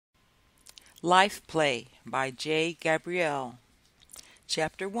Life Play by J. Gabrielle.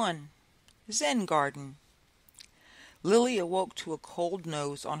 Chapter 1. Zen Garden. Lillie awoke to a cold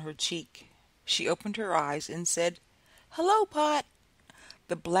nose on her cheek. She opened her eyes and said, "Hello, Pot."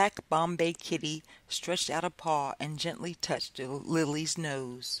 The black Bombay kitty stretched out a paw and gently touched Lillie's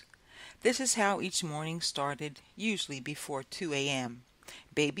nose. This is how each morning started, usually before 2 a.m.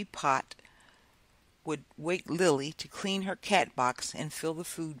 Baby Pot would wake Lillie to clean her cat box and fill the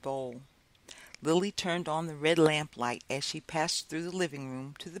food bowl. Lillie turned on the red lamplight as she passed through the living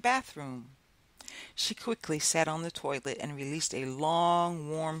room to the bathroom. She quickly sat on the toilet and released a long,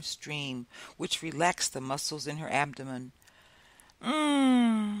 warm stream, which relaxed the muscles in her abdomen.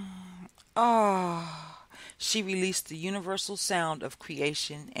 Ah! She released the universal sound of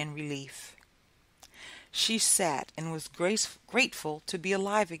creation and relief. She sat and was grateful to be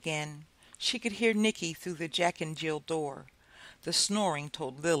alive again. She could hear Nicky through the Jack and Jill door. The snoring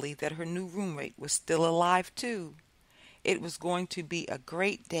told Lillie that her new roommate was still alive, too. It was going to be a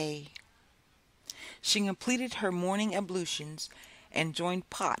great day. She completed her morning ablutions and joined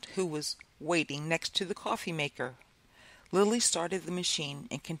Pot, who was waiting next to the coffee maker. Lillie started the machine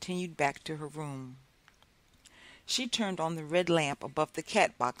and continued back to her room. She turned on the red lamp above the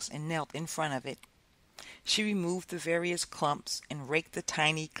cat box and knelt in front of it. She removed the various clumps and raked the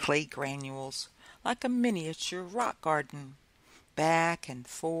tiny clay granules like a miniature rock garden. Back and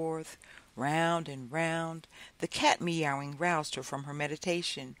forth, round and round. The cat meowing roused her from her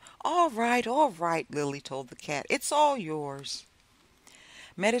meditation. All right, Lillie told the cat. "It's all yours."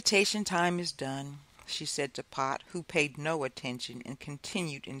 "Meditation time is done," she said to Pot, who paid no attention and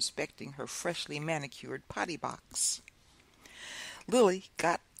continued inspecting her freshly manicured potty box. Lillie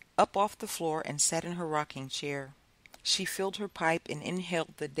got up off the floor and sat in her rocking chair. She filled her pipe and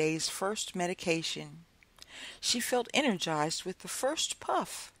inhaled the day's first medication. She felt energized with the first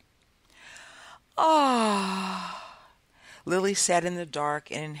puff. Ah! Lillie sat in the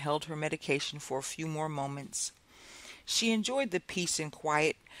dark and inhaled her medication for a few more moments. She enjoyed the peace and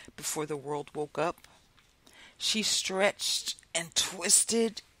quiet before the world woke up. She stretched and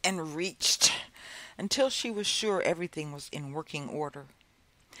twisted and reached until she was sure everything was in working order.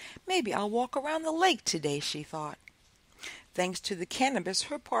 "Maybe I'll walk around the lake today," she thought. Thanks to the cannabis,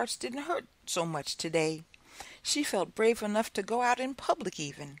 her parts didn't hurt so much today. She felt brave enough to go out in public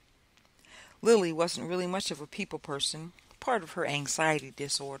even. Lillie wasn't really much of a people person, part of her anxiety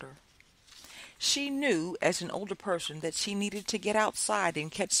disorder. She knew as an older person that she needed to get outside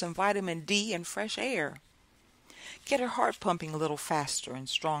and catch some vitamin D and fresh air. Get her heart pumping a little faster and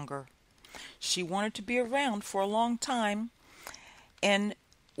stronger. She wanted to be around for a long time and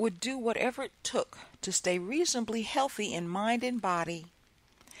would do whatever it took to stay reasonably healthy in mind and body.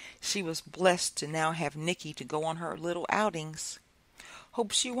 She was blessed to now have Nicky to go on her little outings.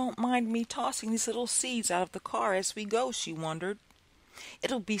 "Hope she won't mind me tossing these little seeds out of the car as we go," she wondered.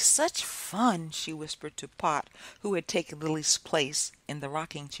 "It'll be such fun," she whispered to Pot, who had taken Lillie's place in the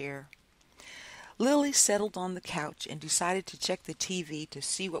rocking chair. Lillie settled on the couch and decided to check the TV to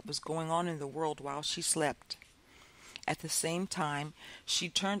see what was going on in the world while she slept. At the same time, she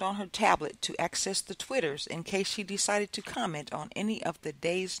turned on her tablet to access the Twitters in case she decided to comment on any of the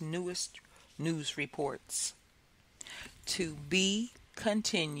day's newest news reports. To be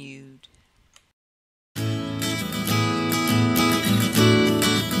continued.